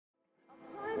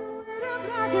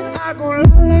Hey,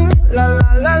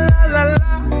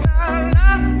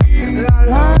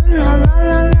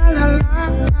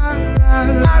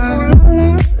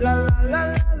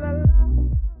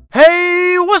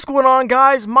 what's going on,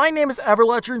 guys? My name is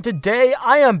Everletcher, and today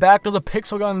I am back to the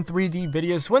Pixel Gun 3D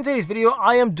videos. So in today's video,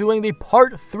 I am doing the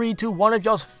part 3 to one of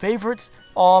y'all's favorite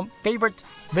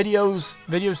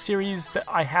video series that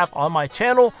I have on my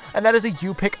channel, and that is a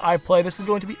You Pick I Play. This is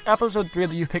going to be episode 3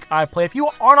 of the You Pick I Play. If you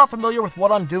are not familiar with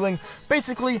what I'm doing,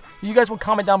 basically you guys will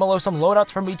comment down below some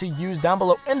loadouts for me to use down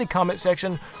below in the comment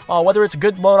section. Whether it's a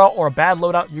good loadout or a bad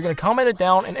loadout, you're gonna comment it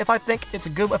down, and if I think it's a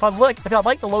good, if I like the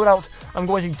loadout, I'm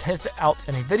going to test it out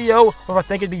in a video, or if I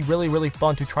think it'd be really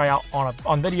fun to try out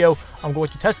on video, I'm going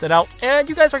to test it out, and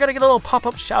you guys are gonna get a little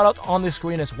pop-up shout out on the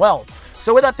screen as well.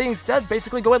 So with that being said,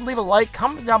 basically go ahead and leave a like,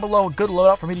 comment down below a good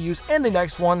loadout for me to use in the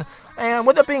next one. And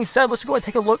with that being said, let's go ahead and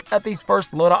take a look at the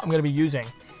first loadout I'm going to be using.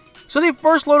 So the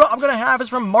first loadout I'm going to have is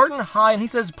from Martin High, and he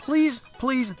says, please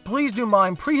do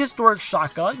mine prehistoric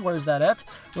shotgun. Where's that at?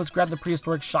 Let's grab the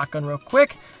prehistoric shotgun real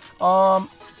quick. Bro,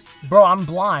 I'm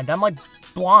blind. I'm like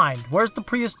blind. Where's the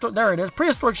prehistoric? There it is.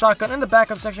 Prehistoric shotgun. In the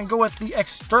backup section, go with the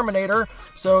exterminator.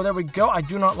 So there we go. I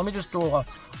do not, let me just throw a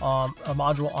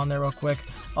module on there real quick.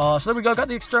 So there we go. Got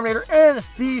the exterminator and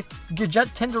the jet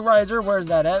tenderizer. Where's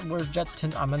that at? Where's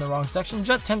I'm in the wrong section.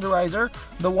 Jet tenderizer,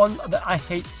 the one that I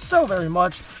hate so very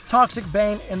much. Toxic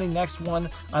Bane in the next one.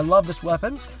 I love this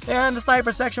weapon. And the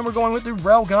sniper section, we're going with the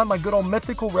railgun, my good old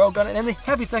mythical railgun. And in the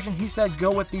heavy section, he said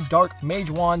go with the dark mage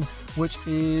wand, which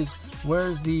is,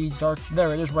 where's the dark?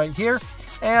 There it is, right here.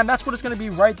 And that's what it's going to be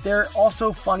right there.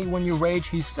 Also funny when you rage,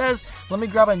 he says. Let me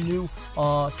grab a new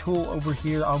tool over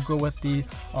here. I'll go with the,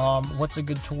 what's a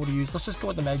good tool to use? Let's just go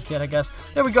with the med kit, I guess.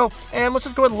 There we go. And let's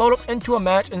just go ahead and load up into a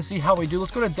match and see how we do.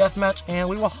 Let's go to deathmatch, and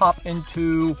we will hop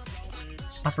into,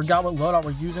 I forgot what loadout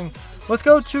we're using. Let's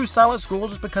go to Silent School,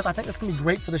 just because I think it's going to be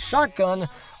great for the shotgun.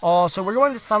 So we're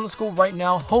going to Silent School right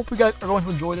now. Hope you guys are going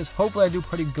to enjoy this. Hopefully I do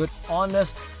pretty good on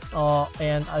this.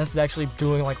 And this is actually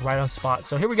doing like right on spot.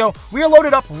 So here we go. We are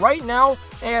loaded up right now,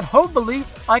 and hopefully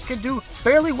I could do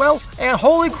fairly well. And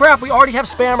holy crap, we already have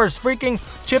spammers, freaking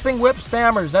chipping whip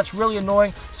spammers. That's really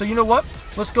annoying. So you know what?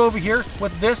 Let's go over here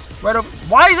with this right over.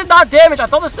 Why is it not damaged? I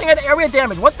thought this thing had area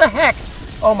damage. What the heck?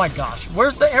 Oh my gosh.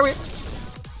 Where's the area?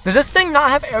 Does this thing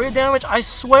not have area damage? I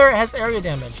swear it has area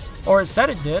damage. Or it said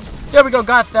it did. There we go.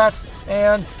 Got that.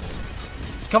 And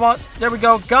come on, there we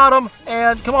go, got him,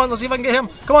 and come on, let's see if I can get him.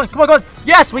 Come on.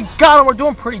 Yes, we got him. We're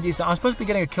doing pretty decent. I'm supposed to be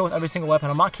getting a kill with every single weapon.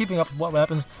 I'm not keeping up with what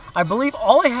weapons. I believe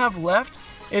all I have left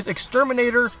is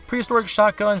exterminator, prehistoric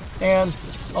shotgun, and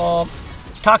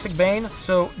toxic bane.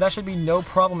 So that should be no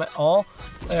problem at all.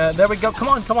 There we go. Come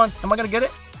on. Am I gonna get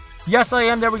it? Yes, I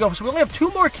am. There we go. So we only have 2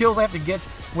 more kills I have to get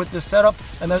with this setup,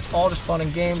 and that's all just fun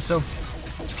and games. So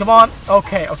come on.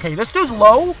 Okay. This dude's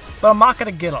low, but I'm not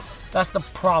gonna get him. That's the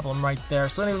problem right there.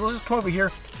 So anyways, let's just come over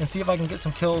here and see if I can get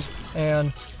some kills.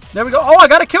 And there we go. Oh, I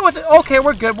got a kill with it. Okay,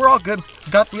 we're good. We're all good.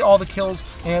 Got all the kills,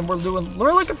 and we're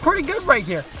looking pretty good right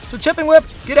here. So Chipping Whip,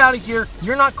 get out of here.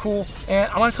 You're not cool, and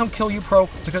I'm gonna come kill you, Pro,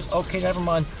 because okay, never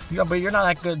mind. But you're not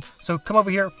that good. So come over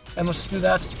here and let's just do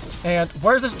that. And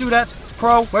where's this dude at,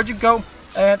 Pro? Where'd you go?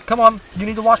 And come on, you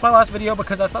need to watch my last video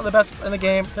because that's not the best in the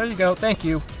game. There you go. Thank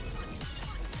you.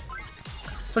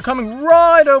 So coming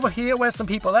right over here where some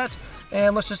people at,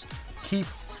 and let's just keep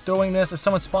doing this. If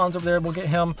someone spawns over there, we'll get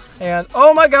him. And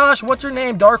oh my gosh, what's your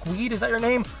name? Dark Weed, is that your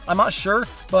name? I'm not sure,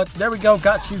 but there we go.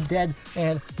 Got you dead,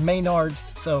 and Maynard.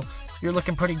 So you're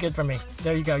looking pretty good for me.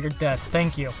 There you go, you're dead.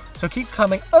 Thank you. So keep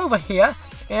coming over here,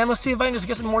 and let's see if I can just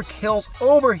get some more kills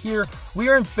over here. We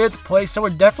are in 5th place, so we're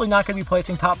definitely not going to be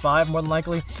placing top 5, more than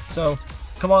likely. So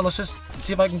come on, let's just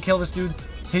see if I can kill this dude.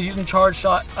 He's using charge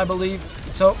shot, I believe.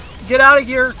 So get out of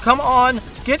here. Come on.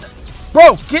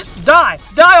 Die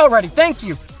already. Thank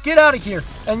you. Get out of here.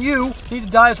 And you need to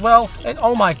die as well. And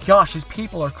oh my gosh, these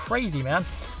people are crazy, man.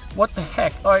 What the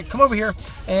heck? All right, come over here.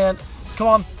 And come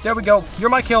on. There we go. You're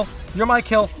my kill. You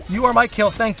are my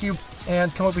kill. Thank you.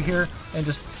 And come over here and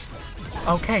just...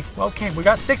 Okay. We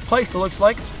got 6th place, it looks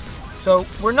like. So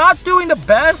we're not doing the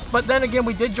best, but then again,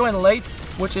 we did join late,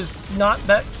 which is not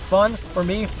that fun for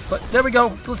me. But there we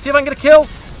go. Let's see if I can get a kill.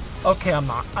 Okay, I'm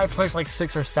not. I placed like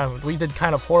 6 or 7. We did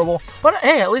kind of horrible. But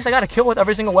hey, at least I got a kill with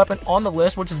every single weapon on the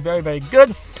list, which is very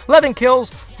good. 11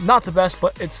 kills. Not the best,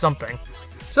 but it's something.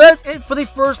 So that's it for the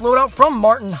first loadout from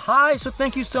Martin Hi. So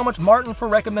thank you so much, Martin, for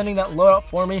recommending that loadout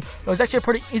for me. It was actually a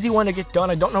pretty easy one to get done.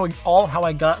 I don't know all how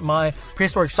I got my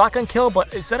prehistoric shotgun kill,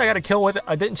 but it said I got a kill with it.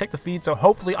 I didn't check the feed, so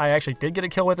hopefully I actually did get a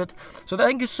kill with it. So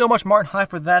thank you so much, Martin Hi,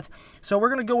 for that. So we're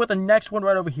going to go with the next one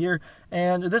right over here.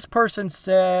 And this person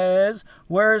says,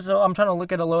 I'm trying to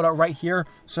look at a loadout right here.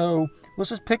 So let's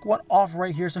just pick one off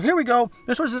right here. So here we go.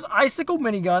 This one says Icicle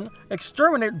Minigun,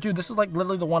 Exterminator. Dude, this is like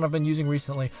literally the one I've been using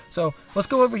recently. So let's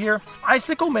go over here.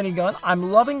 Icicle Minigun.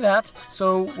 I'm loving that.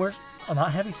 So where's... Oh,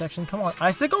 not heavy section. Come on.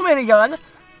 Icicle Minigun.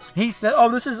 He said... Oh,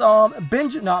 this is not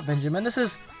Benjamin. This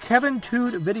is Kevin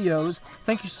Tood Videos.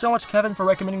 Thank you so much, Kevin, for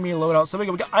recommending me a loadout. So we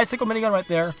got Icicle Minigun right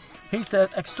there. He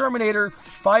says Exterminator,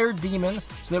 Fire Demon.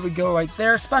 So there we go right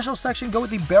there. Special section, go with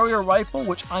the Barrier Rifle,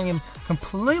 which I am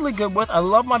completely good with. I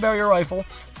love my Barrier Rifle.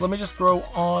 So let me just throw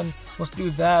on, let's do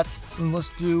that. And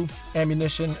let's do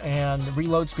ammunition and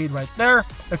reload speed right there.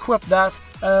 Equip that.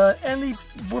 And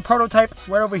the prototype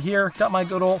right over here. Got my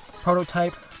good old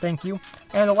prototype. Thank you.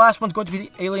 And the last one's going to be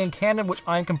the Alien Cannon, which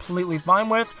I'm completely fine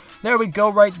with. There we go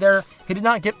right there. He did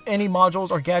not give any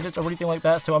modules or gadgets or anything like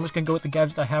that. So I'm just going to go with the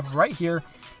gadgets I have right here.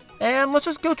 And let's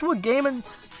just go to a game and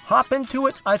hop into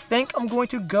it. I think I'm going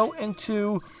to go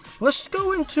into... Let's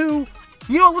go to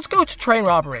Train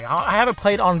Robbery. I haven't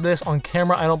played on this on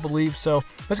camera, I don't believe, so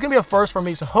this is going to be a first for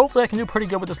me. So hopefully I can do pretty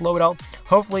good with this loadout.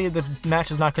 Hopefully the match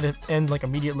is not going to end like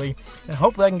immediately. And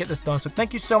hopefully I can get this done. So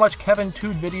thank you so much, Kevin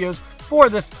Tood Videos, for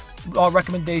this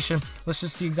recommendation. Let's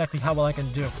just see exactly how well I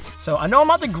can do. So I know I'm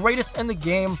not the greatest in the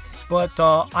game, but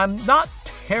I'm not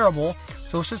terrible.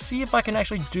 So let's just see if I can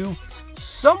actually do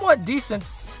somewhat decent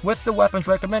with the weapons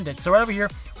recommended. So right over here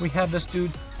we have this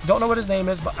dude. Don't know what his name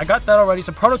is, but I got that already.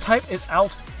 So prototype is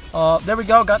out. There we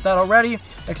go, got that already.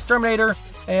 Exterminator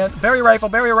and Barrier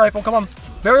Rifle. Come on.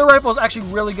 Barrier Rifle is actually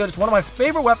really good. It's one of my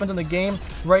favorite weapons in the game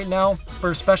right now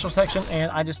for special section,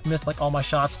 and I just missed like all my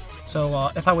shots.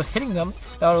 So if I was hitting them,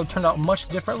 that would have turned out much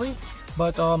differently.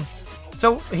 But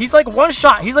so he's like one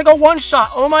shot. He's like a one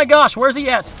shot. Oh my gosh, where's he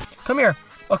at? Come here.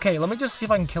 Okay, let me just see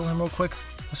if I can kill him real quick.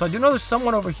 So I do know there's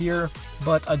someone over here,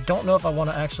 but I don't know if I want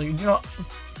to actually,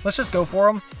 let's just go for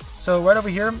him. So right over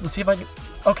here, let's see if I can,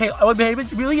 okay, I would be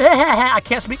really, I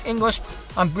can't speak English.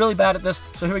 I'm really bad at this.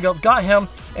 So here we go, got him,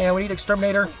 and we need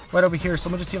Exterminator right over here. So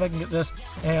let me just see if I can get this.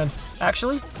 And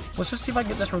actually, let's just see if I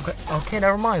can get this real quick. Okay,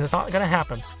 never mind, it's not going to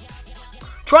happen.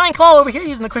 Try and claw over here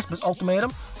using the Christmas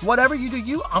ultimatum. Whatever you do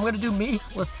you, I'm going to do me.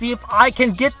 Let's see if I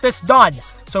can get this done.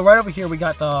 So right over here, we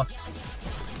got the...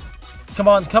 Come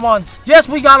on, come on. Yes,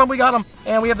 we got him,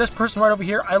 And we have this person right over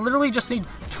here. I literally just need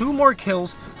 2 more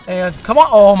kills. And come on.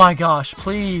 Oh my gosh,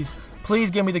 please. Please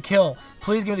give me the kill.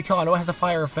 Please give me the kill. I know it has a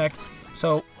fire effect,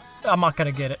 so I'm not going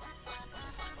to get it.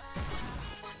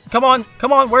 Come on,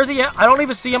 come on. Where's he at? I don't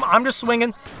even see him. I'm just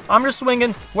swinging.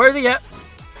 Where's he at?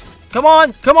 Come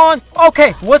on, come on.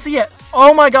 Okay, what's he at?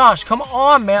 Oh my gosh, come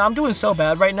on, man. I'm doing so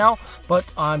bad right now,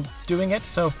 but I'm doing it,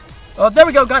 so... there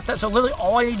we go, got that. So literally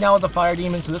all I need now is the Fire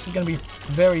Demon, so this is going to be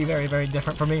very, very, very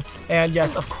different for me. And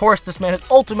yes, of course, this man has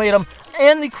Ultimatum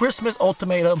and the Christmas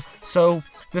Ultimatum, so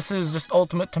this is just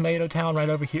Ultimate Tomato Town right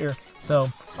over here. So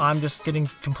I'm just getting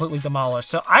completely demolished.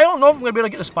 So I don't know if I'm going to be able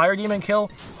to get this Fire Demon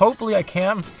kill. Hopefully I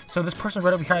can. So this person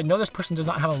right over here, I know this person does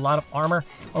not have a lot of armor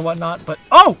or whatnot, but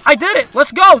oh, I did it!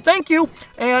 Let's go! Thank you!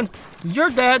 And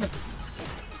you're dead.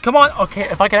 Come on. Okay,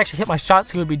 if I could actually hit my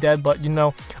shots, he would be dead, but,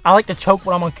 I like to choke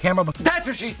when I'm on camera. But that's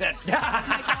what she said!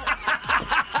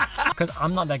 Because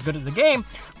I'm not that good at the game.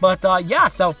 But, yeah,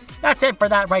 so that's it for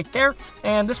that right there.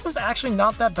 And this was actually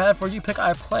not that bad for You Pick,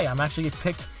 I Play. I'm actually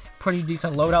picked pretty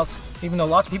decent loadouts, even though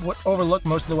lots of people would overlook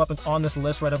most of the weapons on this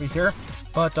list right over here.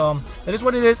 But, it is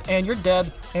what it is, and you're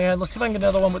dead. And let's see if I can get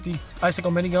another one with the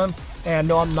Icicle Minigun. And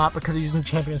no, I'm not, because he's using the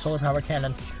Champion Solar Power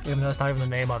Cannon, even though that's not even the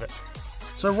name of it.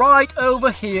 So right over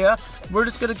here, we're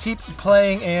just going to keep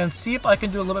playing and see if I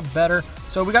can do a little bit better.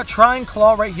 So we got Try and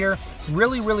Claw right here,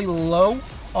 really, really low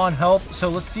on health. So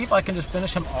let's see if I can just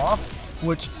finish him off,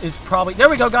 which is probably... There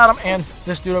we go, got him. And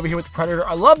this dude over here with the Predator.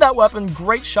 I love that weapon.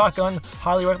 Great shotgun.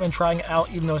 Highly recommend trying it out,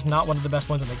 even though it's not one of the best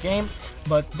ones in the game.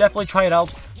 But definitely try it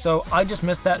out. So I just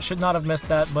missed that. Should not have missed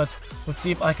that. But let's see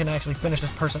if I can actually finish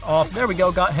this person off. There we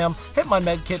go, got him. Hit my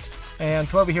med kit. And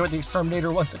come over here with the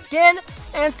Exterminator once again,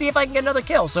 and see if I can get another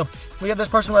kill. So we have this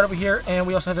person right over here, and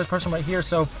we also have this person right here.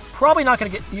 So probably not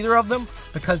going to get either of them,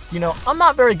 because, I'm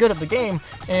not very good at the game,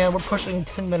 and we're pushing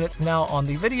 10 minutes now on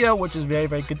the video, which is very,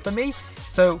 very good for me.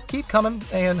 So keep coming,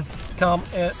 and come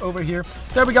over here.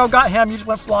 There we go, got him. You just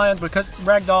went flying, because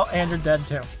ragdoll, and you're dead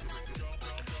too.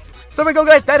 So there we go,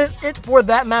 guys. That is it for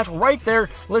that match right there.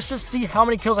 Let's just see how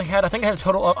many kills I had. I think I had a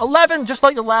total of 11, just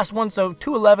like the last one. So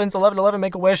 2 11s, 11,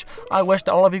 make a wish. I wish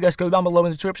that all of you guys go down below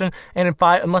in the description. And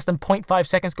in less than 0.5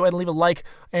 seconds, go ahead and leave a like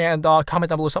and comment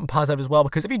down below something positive as well.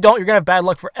 Because if you don't, you're going to have bad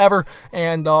luck forever.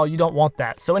 And you don't want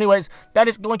that. So anyways, that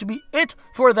is going to be it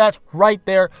for that right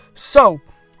there. So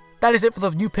that is it for the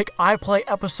New Pick I Play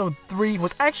episode 3.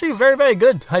 Was actually very, very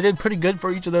good. I did pretty good for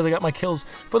each of those. I got my kills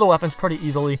for the weapons pretty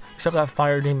easily, except that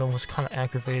fire demon was kind of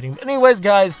aggravating. But anyways,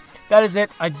 guys, that is it.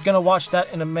 I'm going to watch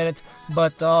that in a minute.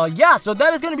 But yeah, so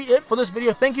that is going to be it for this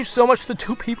video. Thank you so much to the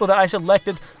 2 people that I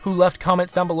selected who left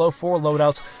comments down below for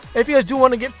loadouts. If you guys do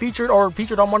want to get featured or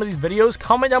featured on one of these videos,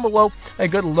 comment down below a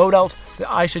good loadout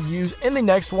that I should use in the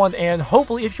next one. And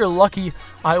hopefully, if you're lucky,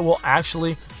 I will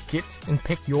actually get and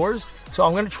pick yours. So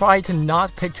I'm going to try to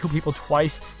not pick 2 people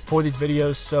twice for these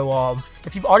videos. So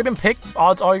if you've already been picked,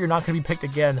 odds are you're not going to be picked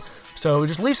again. So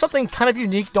just leave something kind of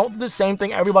unique. Don't do the same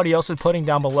thing everybody else is putting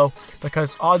down below,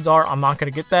 because odds are I'm not going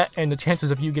to get that, and the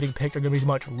chances of you getting picked are going to be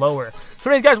much lower.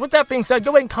 So anyways, guys, with that being said,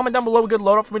 go ahead and comment down below a good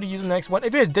loadout for me to use in the next one.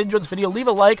 If you guys did enjoy this video, leave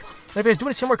a like. And if you guys do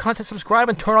want to see more content, subscribe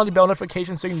and turn on the bell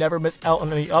notification so you never miss out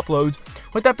on any uploads.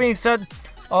 With that being said,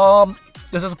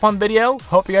 this is a fun video.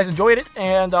 Hope you guys enjoyed it,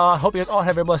 and hope you guys all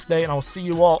have a blessed day, and I'll see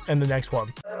you all in the next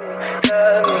one.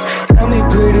 Tell me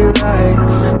pretty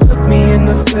lies, look me in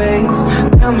the face,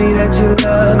 tell me that you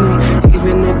love me.